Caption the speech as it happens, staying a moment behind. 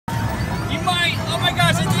my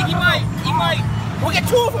gosh, I think he might. He might. We'll get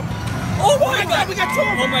 2 of them. Oh my god, we got 2 of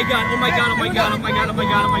them. Oh my god, oh my god, oh my god, oh my god, oh my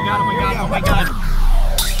god, oh my god, oh my god, oh my god.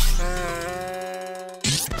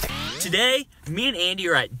 Today, me and Andy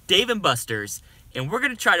are at Dave & Buster's, and we're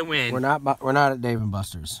gonna try to win. We're not at Dave &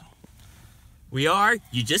 Buster's. We are,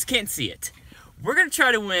 you just can't see it. We're gonna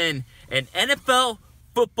try to win an NFL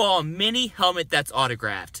football mini helmet that's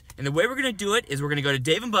autographed. And the way we're gonna do it is we're gonna go to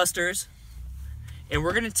Dave & Buster's, and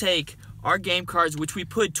we're gonna take our game cards, which we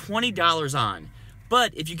put $20 on.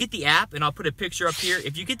 But if you get the app, and I'll put a picture up here,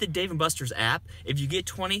 if you get the Dave & Buster's app, if you get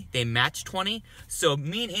 20, they match 20. So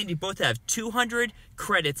me and Andy both have 200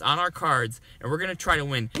 credits on our cards, and we're gonna try to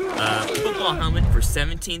win a football helmet for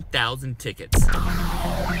 17,000 tickets.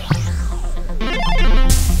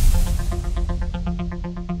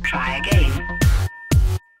 Try again.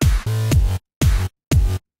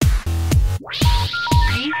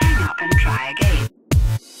 Please hang up and try again.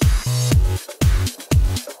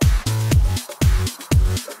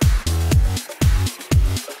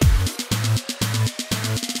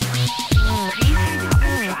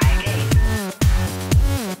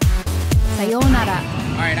 Sayonara.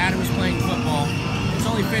 Alright, Adam's playing football. It's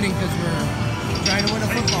only fitting because we're trying to win a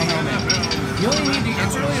football helmet. You only need to,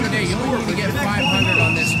 it's early in the day, you only need to get 500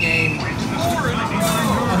 on this game.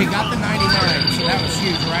 Oh, he got the 99, so that was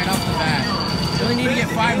huge right off the bat. You only need to get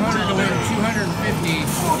 500 to win 250,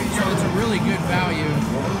 so it's a really good value.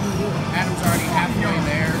 Adam's already halfway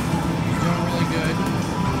there. He's doing really good.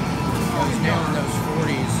 Oh, he's nailing those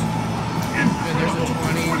 40s. Good, there's a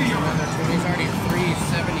 20, there's another 20. He's already at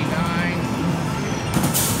 379.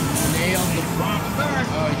 Nailed the front.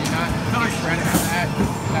 Oh, he did not get credit for that.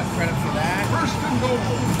 Got credit for that. First and goal.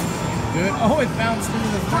 Good. Oh, it bounced into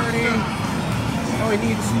the 30. Oh, he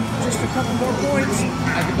needs just a couple more points.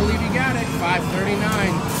 I believe he got it. 539.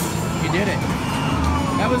 He did it.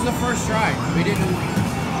 That was the first try. We didn't.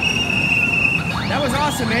 That was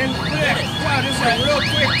awesome, man. Wow, just a real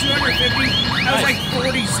quick 250. That was like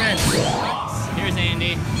 40 cents. Here's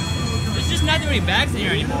Andy. There's just not that many bags in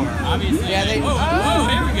here anymore, obviously. Yeah, they. Oh,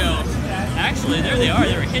 here we go. Actually, there they are.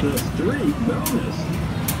 They were hidden. Straight bonus.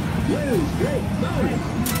 Blue straight bonus.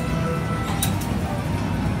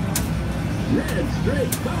 Red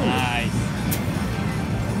straight bonus. Nice.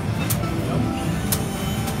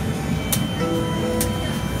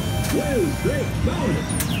 Blue straight bonus.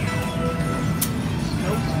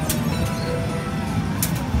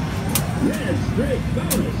 Red straight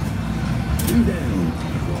bonus. 2 down.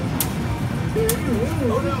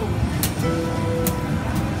 Oh no.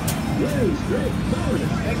 Blue straight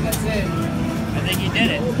bonus. I think that's it. I think he did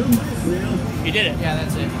it. Welcome back now. He did it. Yeah,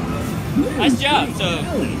 that's it. Nice job. So,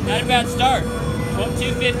 not a bad start.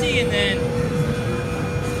 250 and then...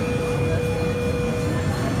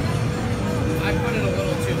 I put it a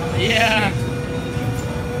little too high. Yeah.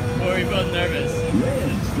 Or were you both nervous?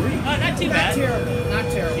 Red straight. Oh, not too Not bad. terrible. Not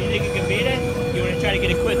terrible. You think you can beat it? You want to try to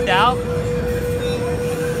get a quick thou?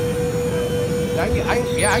 I can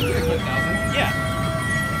get a quick 1,000. Yeah.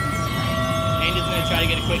 Andy's going to try to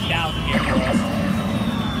get a quick 1,000 here for us.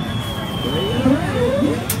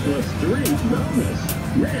 The straight bonus.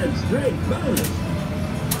 Red straight bonus.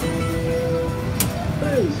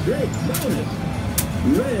 Blue straight bonus.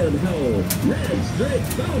 Red hole. Red straight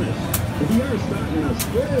bonus. You're starting a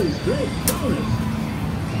blue straight bonus.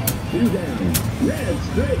 2 down. Red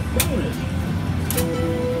straight bonus.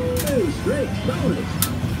 Blue straight bonus.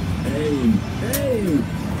 Aim. Aim.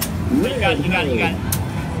 You got it. You got it. You got it.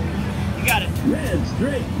 You got it. Red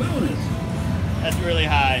straight bonus. That's really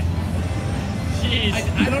high. Jeez.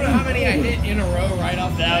 I don't know how many I hit in a row right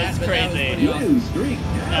off the bat. That was but crazy. That was pretty awesome. Blue streak.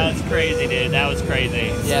 That was crazy, dude. That was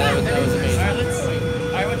crazy. Yeah, that was amazing.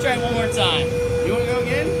 Alright, we'll try it one more time. You want to go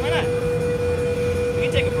again? Why not? We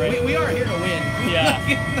can take a break. We are here to win. Yeah.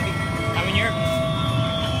 I mean, you're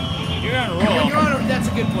on a roll. When you're on a, that's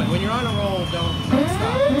a good point. When you're on a roll, don't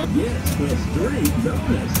stop. Yes, the straight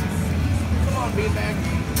bonus. Come on, beanbag.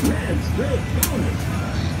 Red straight bonus.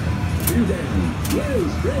 2 down. Blue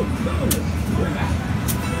straight bonus. We're back.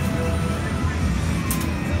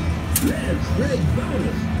 Red straight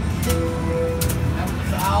bonus. That was a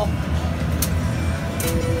foul.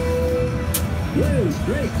 Blue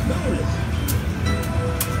straight bonus.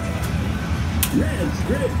 Red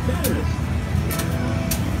straight bonus.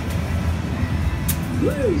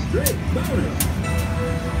 Blue straight bonus.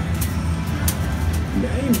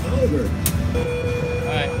 Game over.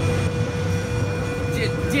 Alright.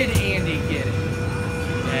 Did Andy get it?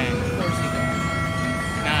 Dang. Of course he did.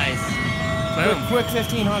 Nice. Boom. Quick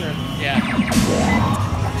 1,500. Yeah.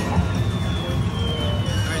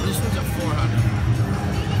 Alright, this one's a 400.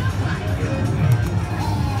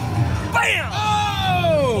 Bam! Oh!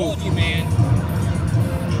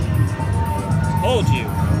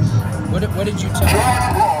 What did you tell me? See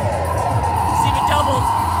the doubles.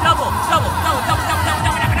 Double.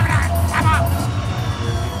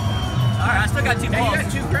 All right, I still got 2 Hey, balls. you got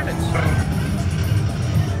 2 credits.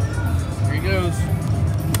 Here he goes.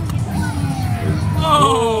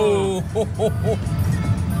 Oh!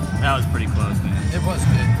 That was pretty close, man. It was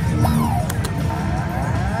good.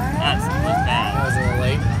 That was That bad. was a little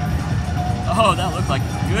late. Oh, that looked like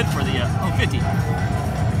good for the 50.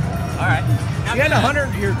 All right. Not You had bad.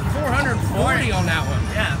 100. You're 440 on that one.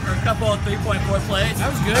 Yeah, for a couple of 3.4 plays. That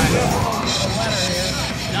was good. A letter here.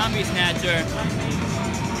 Zombie snatcher.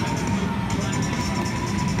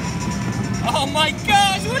 Oh my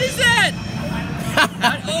gosh, what is that?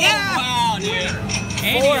 Yeah. Wow, dude.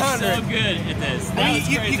 Andy is so 400. good at this. That I was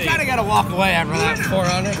mean, crazy. you kind of got to walk away after that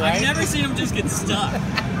 400, right? I've never seen him just get stuck.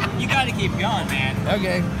 You got to keep going, man.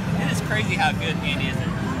 Okay. It is crazy how good Andy is at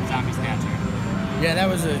zombie snatcher. Yeah, that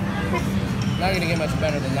was not gonna get much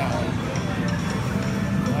better than that one.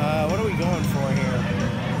 What are we going for here?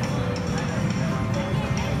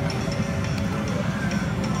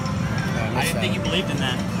 I didn't think you believed in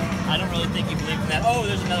that. I don't really think you believed in that. Oh,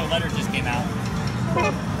 there's another letter just came out.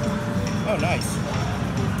 Oh, nice.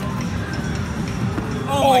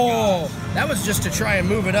 Oh my god. That was just to try and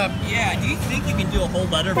move it up. Yeah, do you think you can do a whole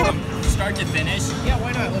letter from start to finish? Yeah,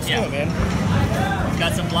 why not? Let's Yeah. do it, man. He's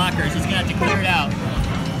got some blockers. He's gonna have to clear it out.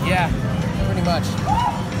 Yeah, pretty much.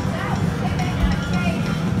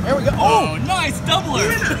 There we go. Oh, nice doubler.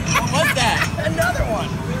 What was that? Another one.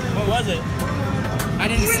 What was it? I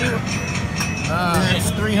didn't see what. It's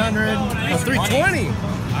 300. Oh, 320.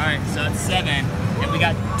 All right, so it's 7, and we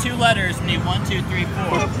got 2 letters. We need 1, 2, 3,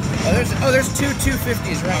 4. There's two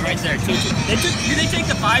 250s right, Right there. 2, 2. Did they take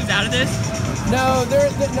the 5s out of this? No,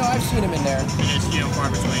 no, I've seen them in there. They're just far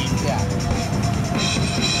between. Yeah.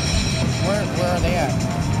 Where are they at?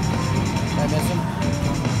 Did I miss them?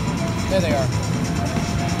 There they are.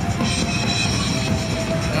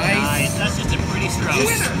 Nice. That's just a pretty stroke.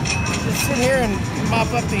 Just sit here and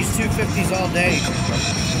mop up these 250s all day.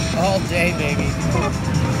 All day, baby.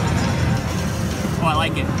 Oh, I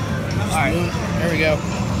like it. All right. There we go.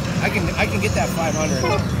 I can get that 500.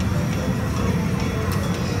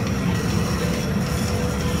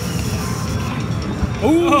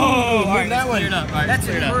 Ooh, all right, that it's one. cleared up. All right, That's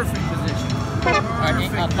cleared in up. perfect position. All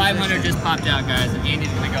right, 500 just popped out, guys. Andy's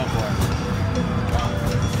gonna go for it.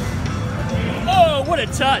 Oh, what a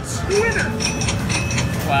touch!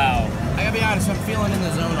 Wow. I gotta be honest, I'm feeling in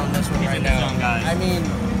the zone on this one He's right in the now. zone, guys. I mean,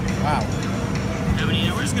 wow.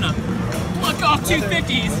 We're just gonna pluck off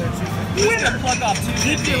 250s. We're just gonna pluck off 250s.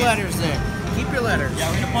 Keep your letters there. Keep your letters. Yeah,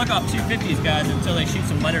 we're gonna pluck off 250s, guys, until they shoot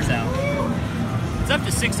some letters out. It's up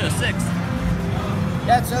to 606.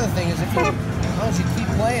 That's the other thing is if you, as long as you keep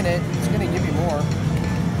playing it, it's gonna give you more.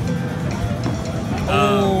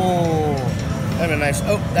 Oh, that'd be nice.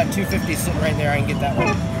 Oh, that 250 is sitting right there. I can get that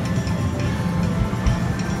one.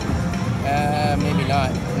 Maybe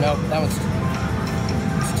not. Nope, that one's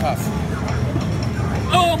it's tough.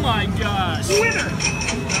 Oh my gosh!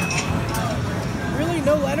 Really,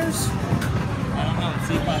 no letters? I don't know.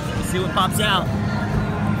 Let's see what pops out.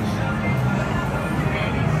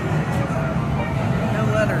 No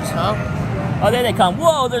letters, huh? Oh, there they come.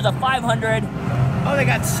 Whoa, there's a 500. Oh, they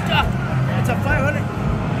got stuck. It's a 500.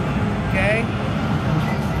 Okay.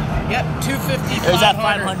 Yep, 250. There's that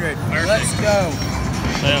 500. Let's go.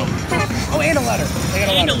 Boom. Oh, and a letter. They got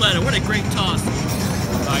a And a letter. letter. What a great toss. All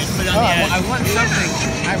right, put it on Oh, the edge. I won something.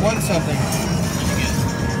 I won something. What'd you get?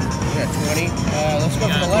 We got 20. Let's go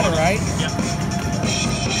for the letter, right? Yep.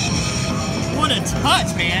 What a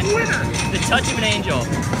touch, man. The touch of an angel.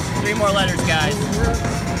 3 more letters, guys.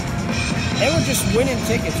 They were just winning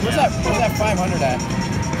tickets. Where's that 500 at?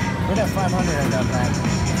 Where'd that 500 end up at?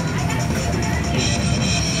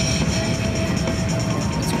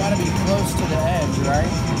 It's got to be close to the edge, right?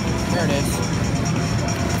 There it is.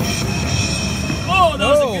 Oh, that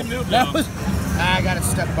was a good move, that though. was. I got it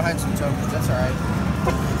stuck behind some tokens. That's all right.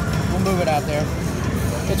 We'll move it out there.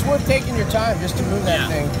 It's worth taking your time just to move that Yeah.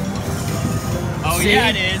 thing. Oh, See? yeah,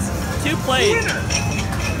 it is. 2 plays.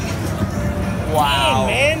 Wow.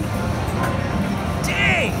 Dang, man.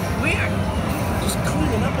 Dang. We are just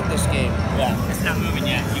cleaning up at this game. Yeah. It's not moving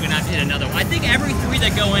yet. You're going to have to hit another one. I think every 3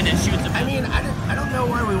 that go in, it shoots a I mean, I don't know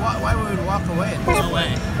why we would walk away at this No point.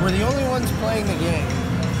 way. We're the only ones playing the game.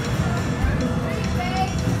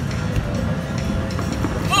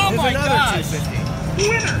 Oh, There's my another gosh. 250.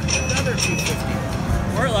 Another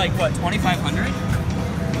 250. We're like, what, 2,500?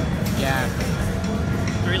 Yeah.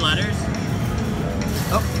 3 letters?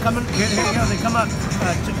 Oh, coming. Here you go. They come up.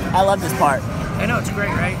 I love this part. I know, it's great,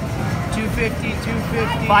 right? 250,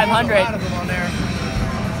 250. 500. There's a lot of them on there.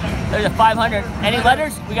 There's a 500. Any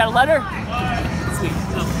letters? We got a letter? Sweet.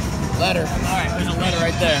 Letter. All right, there's a letter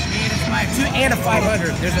right there. And a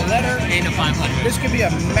 500. There's a letter. And a 500. This could be a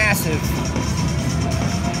massive.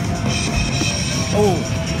 Oh.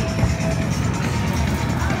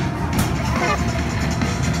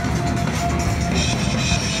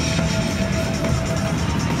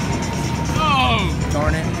 Oh!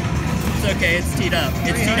 Darn it. It's okay, it's teed up.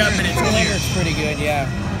 It's teed up and it's clear. It's pretty good, yeah.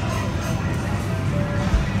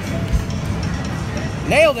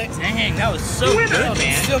 Nailed it. Dang, that was so good,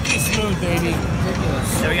 man. Silky smooth, baby.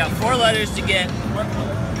 Ridiculous. So we got 4 letters to get.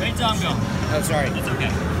 Wait till I'm going. Oh, sorry. It's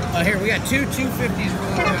okay. Here, we got 2 250s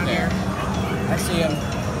rolling around here. I see them.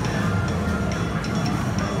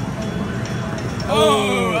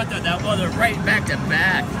 Oh, I thought that was right back to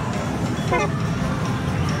back.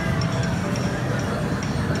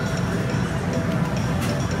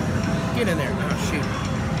 Get in there. Oh, shoot.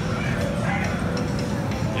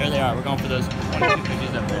 There they are. We're going for those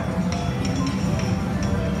 2250s up there.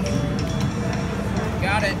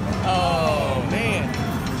 Got it. Oh, man.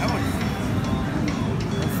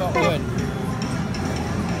 That felt good.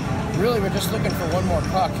 Really, we're just looking for one more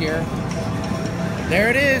puck here. There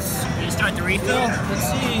it is. Can you start the refill? Let's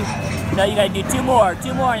see. No, you gotta do 2 more.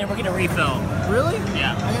 2 more, and then we're gonna refill. Really?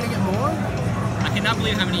 Yeah. I gotta get more? I cannot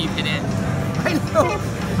believe how many you fit in. I know.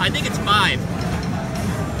 I think it's 5.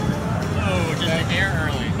 Oh, just a hair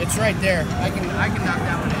early. It's right there. I can knock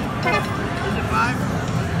that one in. Is it 5?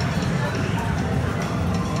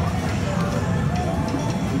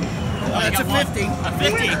 Oh, That's a 50. A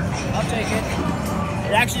 50. I'll take it.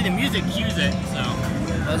 And actually, the music cues it, so.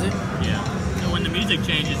 Does it? Yeah. So when the music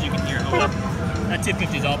changes, you can hear. Oh, that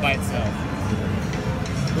 250 is all by itself.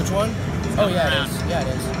 Which one? Oh, yeah, it is. Yeah, it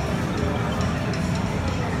is.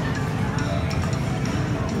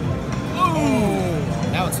 Oh,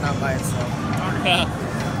 now it's not by itself.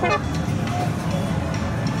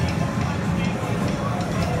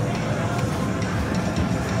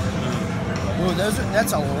 Ooh,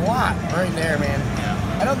 that's a lot right there, man.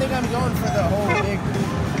 Yeah. I don't think I'm going for the whole big.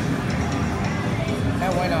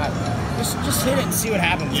 Yeah, why not? Just hit it and see what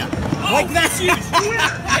happens. Yeah. Like Oh, that's huge.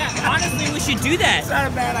 Yeah, honestly, we should do that. It's not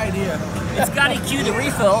a bad idea. It's got to cue the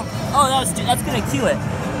refill. Oh, that's gonna cue it.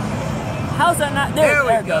 How's that not? There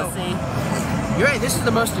we it go. goes. See? You're right. This is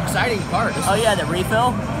the most exciting part. Oh yeah, the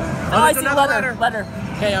refill. Oh, I there's see another letter.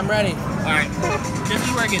 Okay, I'm ready. All right. This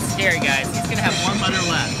is where it gets scary, guys. He's gonna have 1 letter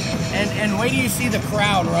left. And wait till you see the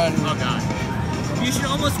crowd run. Oh god. You should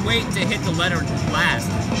almost wait to hit the letter last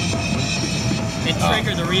and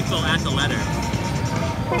trigger the refill at the letter.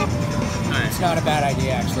 Alright. It's not a bad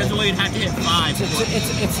idea, actually. Because well, you'd have to hit 5.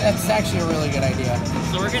 It's actually a really good idea.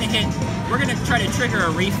 So we're gonna try to trigger a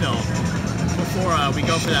refill before we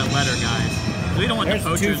go for that letter, guys. We don't want There's the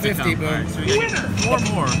poachers to 250, come. boom. Alright, so we gotta get 4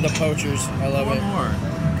 more. The poachers, I love 4 it. more.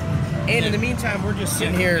 And in the meantime, we're just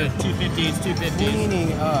sitting here 250s, 250s.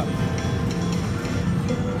 cleaning up.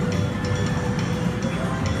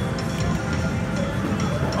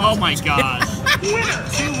 Oh my gosh. 2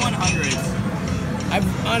 100s.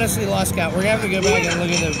 I've honestly lost count. We're gonna have to go back and look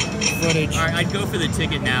at the footage. Alright, I'd go for the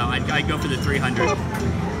ticket now. I'd go for the 300.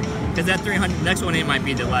 Because that 300, next one in might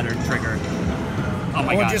be the letter trigger. Oh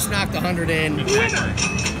my Or god. just knock the 100 in. Exactly.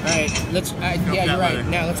 All right, let's. Yeah, for you're that right. letter.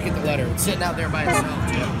 Now let's get the letter. It's sitting out there by itself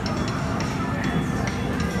too.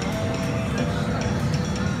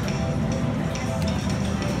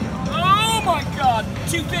 Oh my god.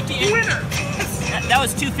 250. Winner. That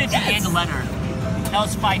was 250 and a letter. That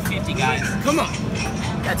was 550, guys. Come on.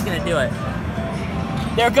 That's gonna do it.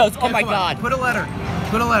 There it goes. Oh my Come on. god. Put a letter.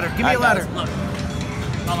 Put a letter. Give me a Alright, letter. guys, look.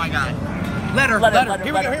 Oh my god. Letter. Letter.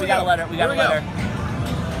 Here Letter. we We go. got a letter. We got a Here letter.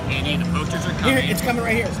 Andy, the poachers are coming. Here, it's coming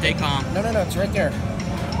right here. Stay calm. No, it's right there.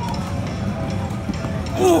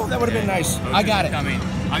 Ooh, that would have been nice. I got it. Coming.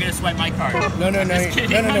 I'm gonna swipe my card. No. Just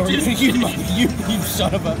kidding, No. I'm We're just gonna you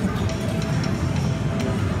son of a.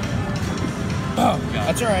 Oh,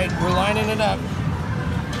 that's all right. We're lining it up.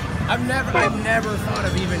 I've never thought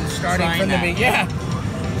of even starting Trying from the that. beginning.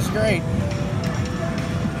 Yeah, it's great.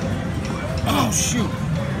 Oh shoot.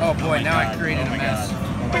 Oh boy, my now I God. created Oh my a mess. God.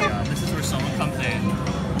 Oh my god. This is where someone comes in.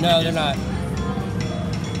 No, they're not.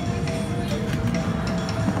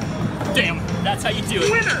 Damn, that's how you do it.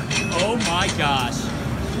 Winner! Oh my gosh.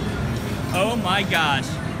 Oh my gosh.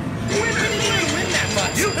 Win that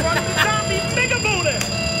much. You brought the zombie mega bonus!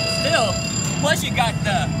 Still, plus you got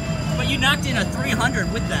but you knocked in a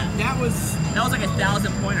 300 with that. That was. That was like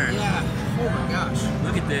 1,000 pointer. Yeah. Oh my gosh.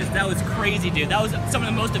 Look at this. That was crazy, dude. That was some of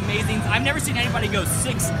the most amazing. I've never seen anybody go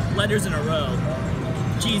 6 letters in a row.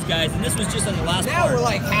 Jeez, guys, and this was just on the last Now part. we're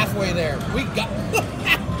like halfway there. We got.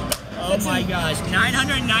 Oh Oh my gosh,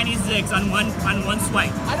 996 on one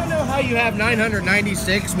swipe. I don't know how you have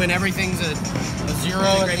 996 when everything's a zero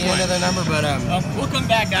at the end of the number, but We'll come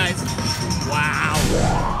back, guys. Wow.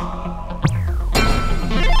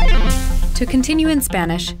 To continue in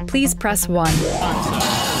Spanish, please press 1.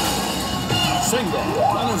 Single.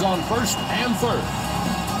 Runners on first and third.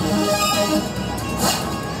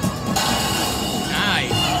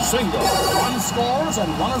 Nice. Single. One scores and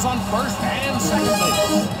runners on first and second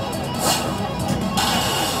base.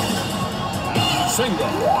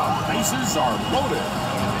 Single. Bases are loaded.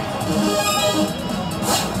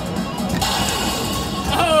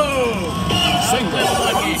 Oh! Single.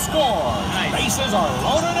 Lucky. One scores. Nice. Bases are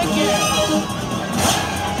loaded again.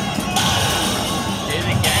 Did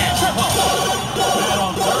it again. Triple. Man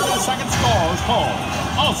on third and second scores home.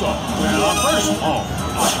 Also, man on first home.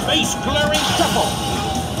 A base clearing triple.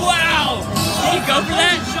 Wow! Did you go for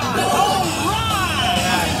that? Home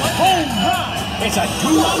run! Home run! It's a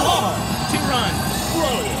 2-run homer. 2-run.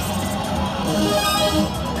 Brilliant.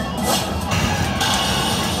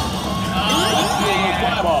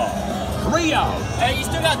 Fly ball. 3 out. Hey, you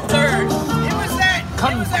still got third. it was that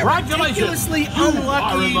Congratulations. ridiculously You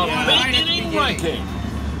are unlucky. in the right at the beginning beginning. ranking.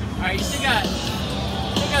 All right, you still got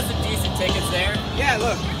some decent tickets there. Yeah,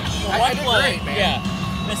 look. I One did play. great, man.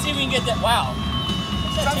 Yeah. Let's see if we can get that. Wow.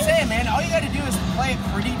 That's what I'm saying, man. All you got to do is play it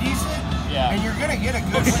pretty decent, Yeah. and you're going to get a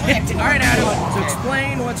good win. All right, Adam, so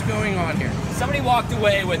explain what's going on here. Somebody walked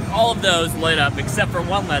away with all of those lit up except for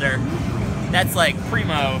one letter. That's like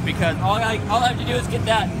primo, because all I have to do is get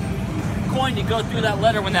that coin to go through that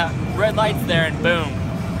letter when that red light's there, and boom,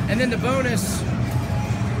 And then the bonus.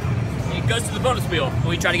 it goes to the bonus wheel.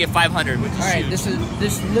 We try to get 500, which is All right, huge.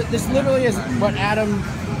 this literally is what Adam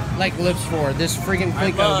lives for. This friggin'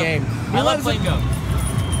 Plinko game. He I love loves it. Plinko.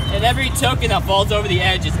 And every token that falls over the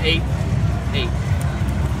edge is 8.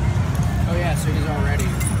 Oh yeah, so he's already.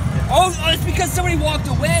 Oh, it's because somebody walked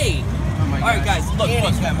away. Oh my All right, gosh. guys, look. And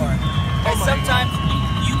he's got more. Guys, sometimes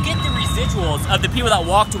you get the residuals of the people that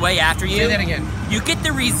walked away after you. Say that again. You get the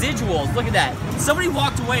residuals. Look at that. Somebody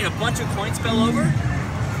walked away and a bunch of coins fell over.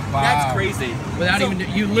 Wow. That's crazy. Without even-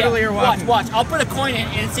 you literally are walking- Watch. I'll put a coin in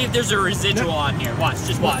and see if there's a residual on here. Watch.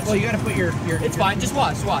 Just watch. Well, you got to put your. It's fine. Just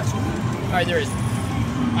watch. All right, there is.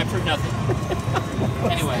 I proved nothing.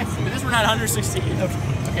 Anyway, but this we're not 116.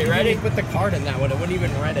 Okay, ready? You put the card in that one. It wouldn't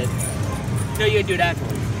even read it. No, you gotta do it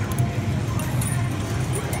afterwards.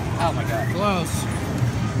 Oh my god. Close.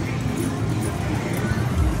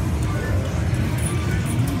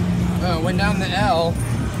 Went down the L.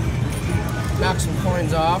 Knocked some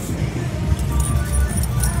coins off.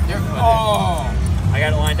 There, oh! I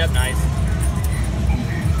got it lined up nice.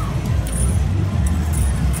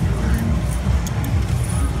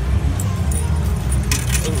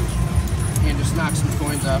 And just knocked some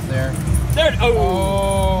coins off there. There. Oh.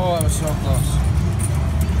 Oh, that was so close.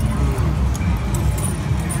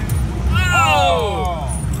 Oh.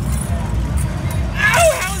 Ow!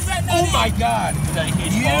 How is that not Oh in? my God! Is that a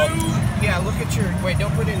huge fall? Yeah, look at your. Wait,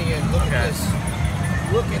 don't put any in. Look Okay. at this.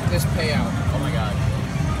 Look at this payout. Oh my god.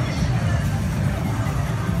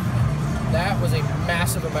 That was a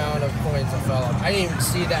massive amount of coins that fell off. I didn't even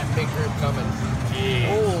see that big group coming. Jeez.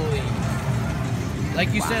 Holy.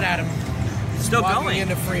 Like you said, Adam. Still walking going.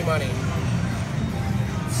 into free money.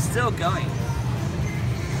 Still going.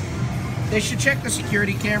 They should check the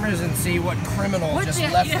security cameras and see what criminal What just the-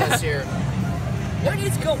 left yeah. us here. Where did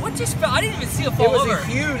it go? What just fell? I didn't even see it It fall was over. a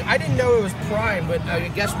huge. I didn't know it was prime, but I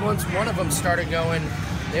guess once one of them started going,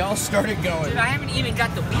 they all started going. Dude, I haven't even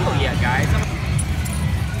got the wheel yet, guys.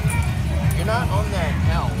 You're not on that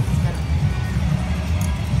L.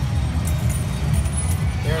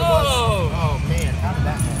 There it was. Oh. Oh man, how did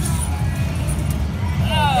that miss?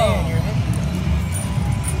 Oh. Man, you're hitting.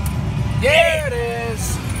 There it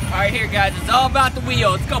is. All right, here, guys. It's all about the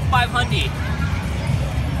wheel. Let's go 500.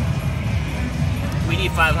 We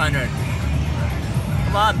need 500.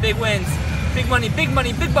 Come on, big wins. Big money,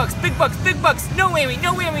 big bucks, big bucks, big bucks. No whammy,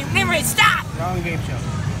 no whammy, never whammy. Stop! Wrong game show.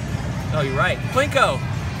 Oh, you're right. Plinko,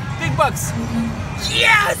 big bucks.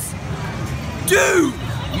 Yes! Dude!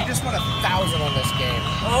 You just won 1,000 on this game.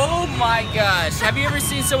 Oh my gosh. Have you ever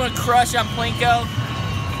seen someone crush on Plinko?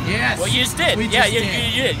 Yes. Well, you just did. We Yeah, just you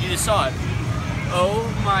did. did. You just saw it. Oh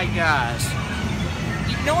my gosh.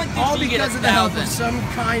 No one thinks All you get because of the help of 1,000. some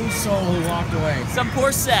kind soul who walked away. Some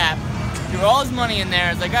poor sap threw all his money in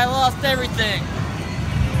there. It's like, I lost everything.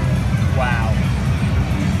 Wow.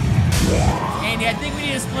 Andy, I think we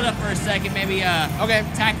need to split up for a second. Maybe Okay.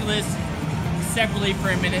 tackle this separately for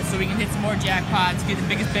a minute so we can hit some more jackpots, get the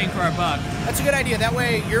biggest bang for our buck. That's a good idea. That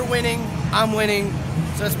way you're winning, I'm winning.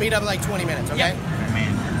 So let's meet up in like 20 minutes, okay? Yep.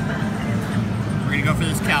 We're gonna go for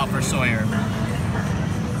this Cal for Sawyer.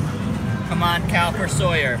 Come on, Cal for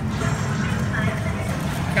Sawyer.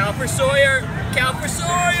 Cal for Sawyer. Cal for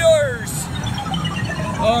Sawyers.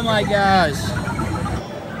 Oh my gosh.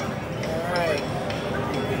 Alright.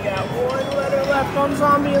 We got one letter left on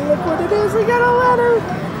zombie, and look what it is. We got a letter.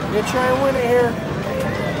 We're gonna try and win it here.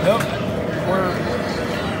 Nope.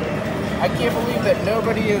 I can't believe that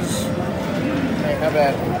nobody is. Hey, how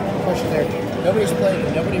bad? Push it there. Nobody's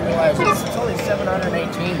playing. Nobody realizes it's only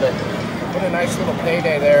 718, but what a nice little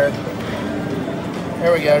payday there.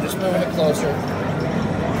 There we go. Just moving it closer.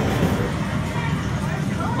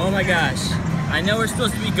 Oh my gosh. I know we're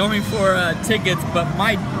supposed to be going for tickets, but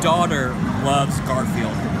my daughter loves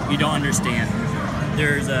Garfield. You don't understand.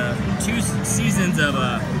 There's 2 seasons of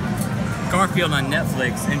Garfield on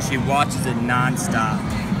Netflix, and she watches it non-stop.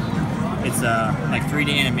 It's like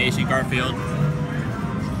 3D animation Garfield.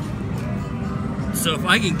 So if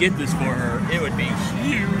I can get this for her, it would be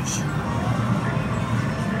huge.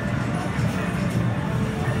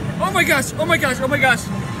 Oh my gosh, oh my gosh, oh my gosh.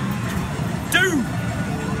 Dude!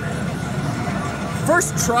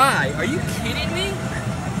 First try, are you kidding me?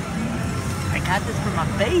 I got this for my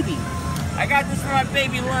baby. I got this for my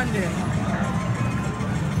baby London.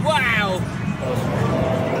 Wow.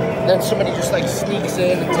 Then somebody just like sneaks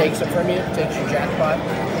in and takes it from you, takes your jackpot.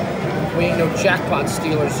 We ain't no jackpot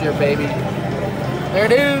stealers here, baby. There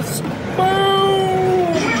it is.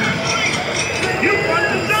 Boom! You won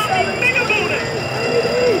the zombie mega bonus!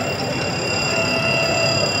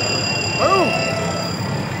 Boom!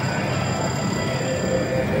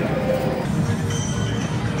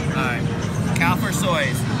 Alright. Cal for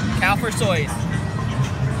Soys. Cal for Soys.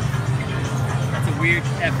 That's a weird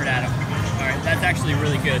effort, Adam. Alright, that's actually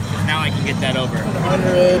really good, because now I can get that over.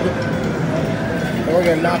 100. And we're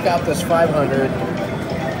gonna knock out this 500.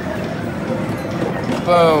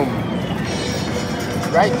 Boom.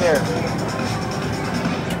 Right there.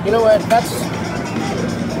 You know what? That's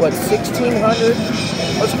what, 1,600?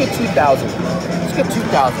 Let's get 2,000. Let's get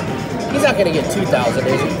 2,000. He's not gonna get 2,000,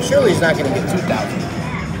 is he? Surely he's not gonna get 2,000.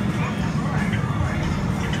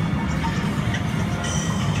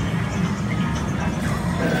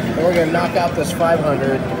 And we're gonna knock out this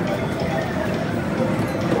 500.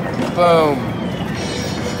 Boom.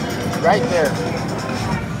 Right there.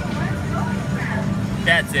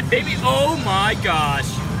 That's it, baby. Oh my gosh.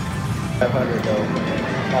 500 though.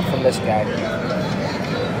 Not from this guy.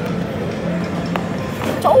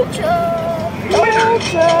 Told ya! Told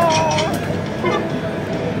ya!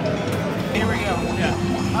 Here we go.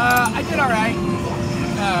 Yeah. I did all right.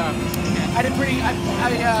 I did pretty.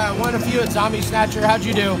 I won a few at Zombie Snatcher. How'd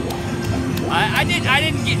you do? I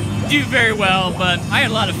didn't do very well, but I had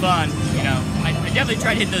a lot of fun. You know, I definitely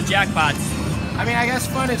tried to hit those jackpots. I mean, I guess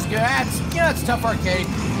fun is good. It's tough arcade.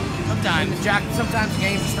 Sometimes. Sometimes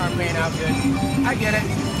games just aren't paying out good. I get it.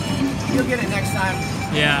 You'll get it next time.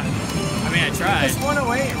 Yeah. I mean, I tried. It's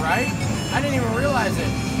 108, right? I didn't even realize it.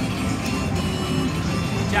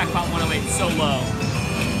 Jackpot 108 so low.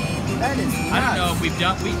 That is nuts. I don't know if we've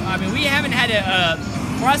done. We haven't had a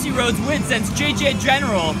Crossy Roads win since JJ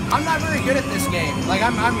General. I'm not very good at this game. Like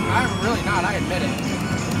I'm really not. I admit it.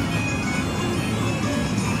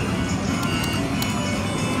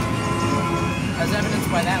 As evidenced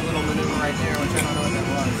by that little maneuver right there, which I don't know what that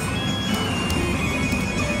was.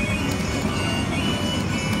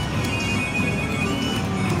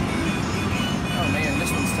 Oh man, this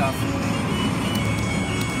one's tough.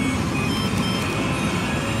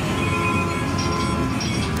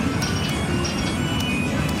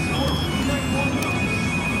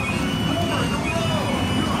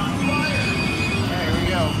 There we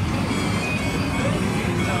go.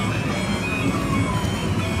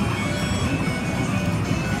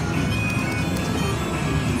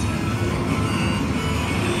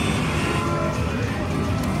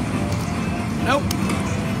 Nope.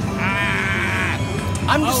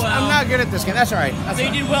 I'm not good at this game. That's all right. That's So you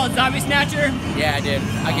fine. did well at Zombie Snatcher? Yeah, I did.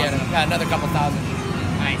 I get it. Got another couple thousand.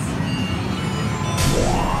 Nice.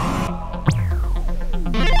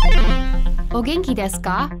 お元気です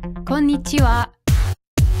か？こんにちは。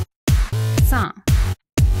3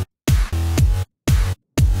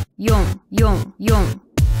 4 4 4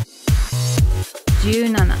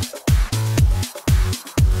 17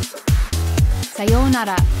さような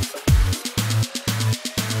ら。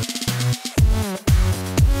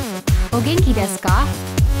お元気ですか？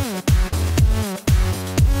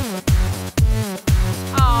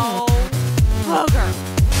 Oh, booger.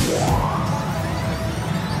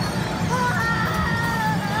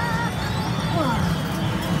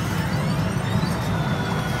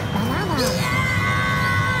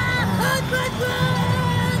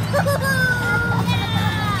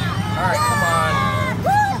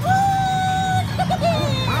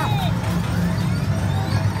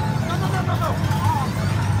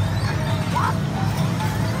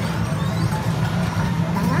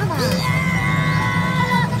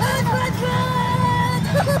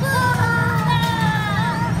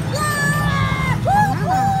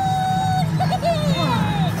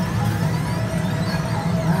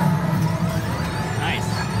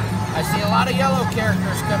 I see a lot of yellow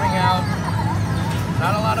characters coming out.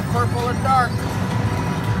 Not a lot of purple or dark.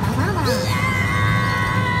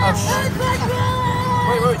 Oh, shit.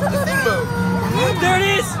 Wait, the thing moved. There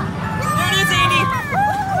it is! There it is, Andy!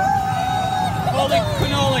 Holy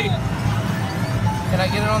cannoli! Can I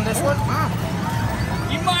get it on this one?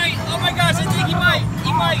 You might! Oh my gosh, I think he might! He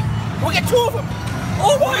might! We'll get 2 of them!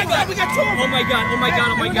 Oh my god! We got 2 of them! Oh my god, oh my god,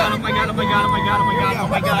 oh my god, oh my god, oh my god, oh my god, oh my god, oh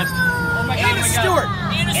my god. Oh my god, Anna Stewart!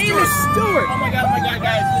 Anna Anna Stewart! Oh my god,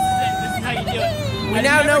 guys, this is it. This is how you do it. We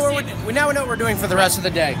now know what we're doing for the rest of the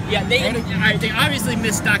day. Yeah, they obviously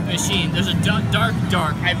misstocked the machine. There's a dark.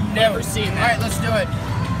 I've never seen that. All right, let's do it.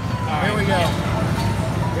 Here we go.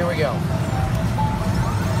 Here we go.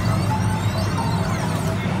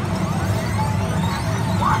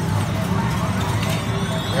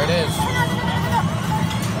 There it is.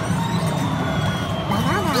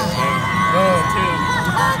 Boom.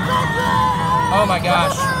 Oh my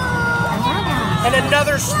gosh. And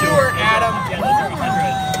another Stewart, Adam. Yeah, those are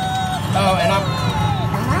 100. Oh, and I'm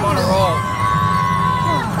on a roll.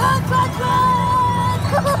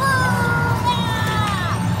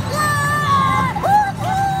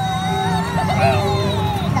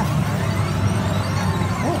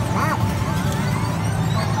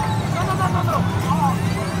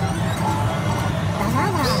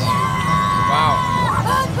 Wow.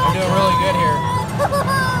 I'm doing really good here.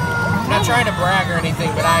 I'm not trying to brag or anything,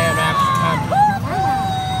 but I am actually.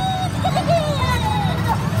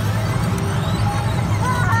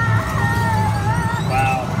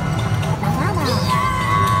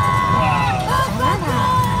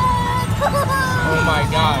 Oh my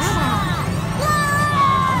gosh.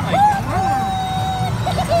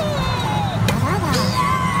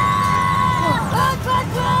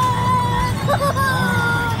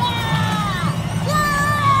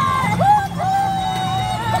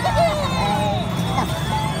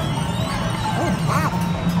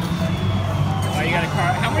 Oh, you got a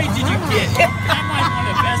car. How many did you get? That might be one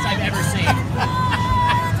of the best I've ever seen.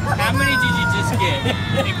 How many did you just get?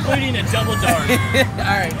 Including a double dark.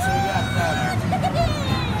 Alright, so we got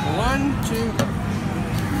 1, 2.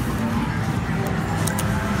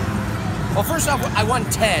 Well, first off, I won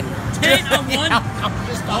 10. 10 on one?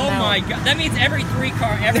 Just on Oh that my one. god. That means every three,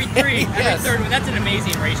 Yes. every third one. That's an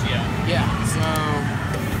amazing ratio. Yeah, so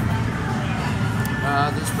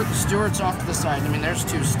let's put the Stewarts off to the side. I mean, there's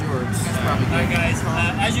 2 Stewarts. That's probably Alright good. guys,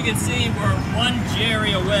 as you can see, we're 1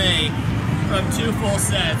 Jerry away from 2 full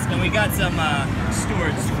sets, and we got some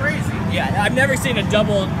Stewarts. It's crazy. Yeah, I've never seen a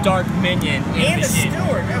double dark minion in And a machine.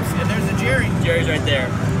 Stewart. There's a Jerry. Jerry's right there.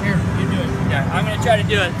 Here, you do it. Yeah, I'm gonna try to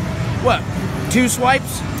do it. What? 2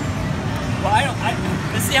 swipes? Well,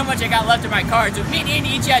 let's see how much I got left in my cards. So me and Andy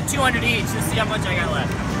each had 200 each. Let's see how much I got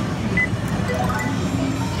left.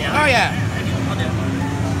 Yeah. Oh, yeah. I'll do it.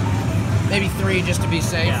 Maybe 3 just to be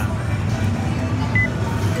safe. Yeah.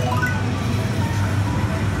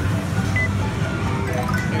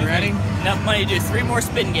 You ready? Enough money to do 3 more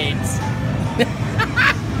spin games. Here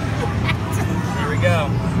we go.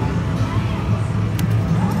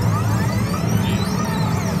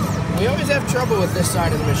 We always have trouble with this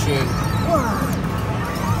side of the machine.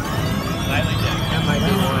 Slightly different. That might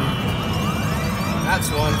be one. That's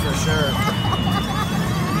one for sure.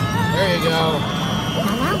 There you go.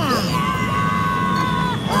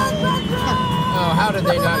 Oh, how did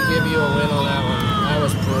they not give you a win on that one? That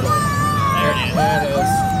was brutal. There it is. That is.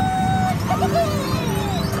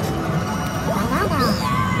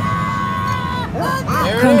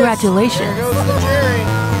 There it is. Congratulations. There goes the Jerry.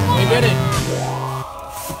 We did it.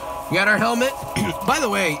 We got our helmet. By the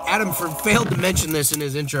way, Adam failed to mention this in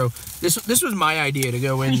his intro. This was my idea to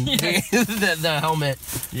go in the helmet.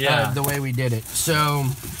 Yeah. The way we did it. So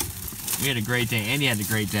We had a great day. Andy had a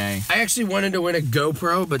great day. I actually wanted to win a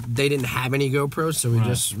GoPro, but they didn't have any GoPros, so we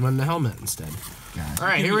just won the helmet instead. Gosh. All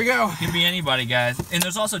right, here we go. Can be anybody, guys. And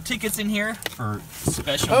there's also tickets in here for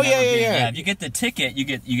special. Oh, yeah, memorabilia. yeah, yeah. If you get the ticket, you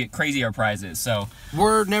get crazier prizes. So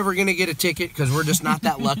We're never gonna get a ticket because we're just not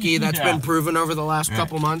that lucky. That's Yeah. been proven over the last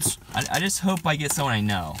couple months. I just hope I get someone I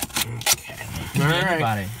know. Okay. Can be All right.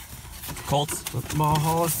 anybody. Colts. Football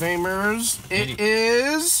Hall of Famers. Maybe. It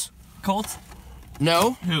is Colts.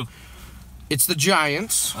 no. Who? It's the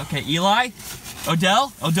Giants. Okay, Eli.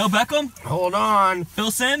 Odell Beckham. Hold on.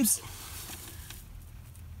 Phil Simms.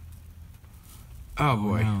 Oh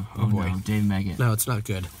boy. No. Oh boy. No. Dave Meggett. No, it's not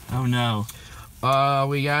good. Oh no.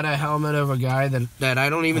 We got a helmet of a guy that I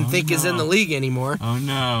don't even think is in the league anymore. Oh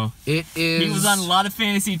no. It is. He was on a lot of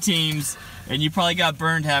fantasy teams, and you probably got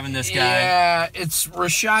burned having this guy. Yeah, it's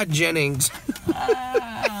Rashad Jennings.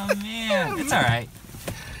 Oh man, it's all right.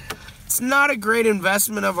 It's not a great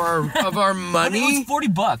investment of our money. It's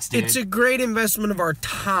 $40, dude. It's a great investment of our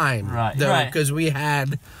time, Right, though, right. because we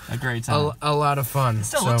had a great time. a lot of fun.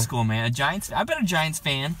 Still so. looks cool, man. I bet a Giants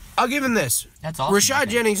fan. I'll give him this. That's awesome. Rashad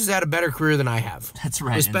Jennings has had a better career than I have. That's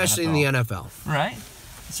right. Especially in the NFL. Right?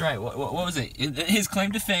 That's right. What was it? His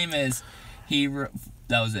claim to fame is that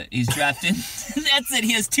was it. He's drafted. That's it.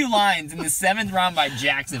 He has 2 lines in the 7th round by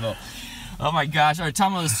Jacksonville. Oh my gosh. All right,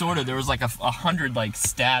 Tom Lasorda, there was like 100 like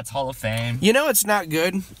stats, Hall of Fame. You know what's not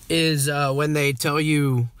good is when they tell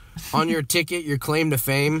you on your ticket your claim to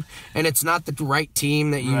fame, and it's not the right team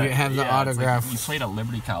that you have the autograph. It's like you played at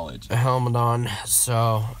Liberty College. A helmet on. So,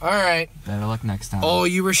 all right. Better luck next time. Oh,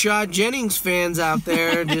 you Rashad Jennings fans out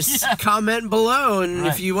there, just comment below, and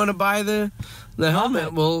if you want to buy the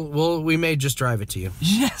helmet, we may just drive it to you.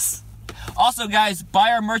 Yes. Also, guys,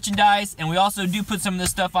 buy our merchandise, and we also do put some of this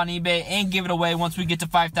stuff on eBay and give it away once we get to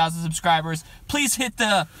 5,000 subscribers. Please hit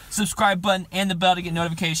the subscribe button and the bell to get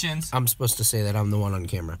notifications. I'm supposed to say that. I'm the one on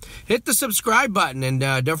camera. Hit the subscribe button, and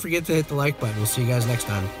don't forget to hit the like button. We'll see you guys next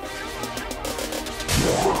time.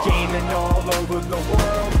 We're gaming all over the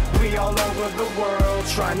world. We all over the world.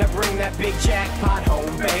 Trying to bring that big jackpot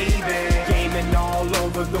home, baby. Gaming all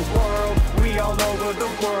over the world. We all over the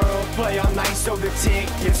world. Play all night so the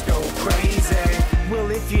tickets go crazy. Well,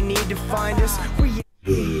 if you need to find us,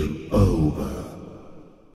 we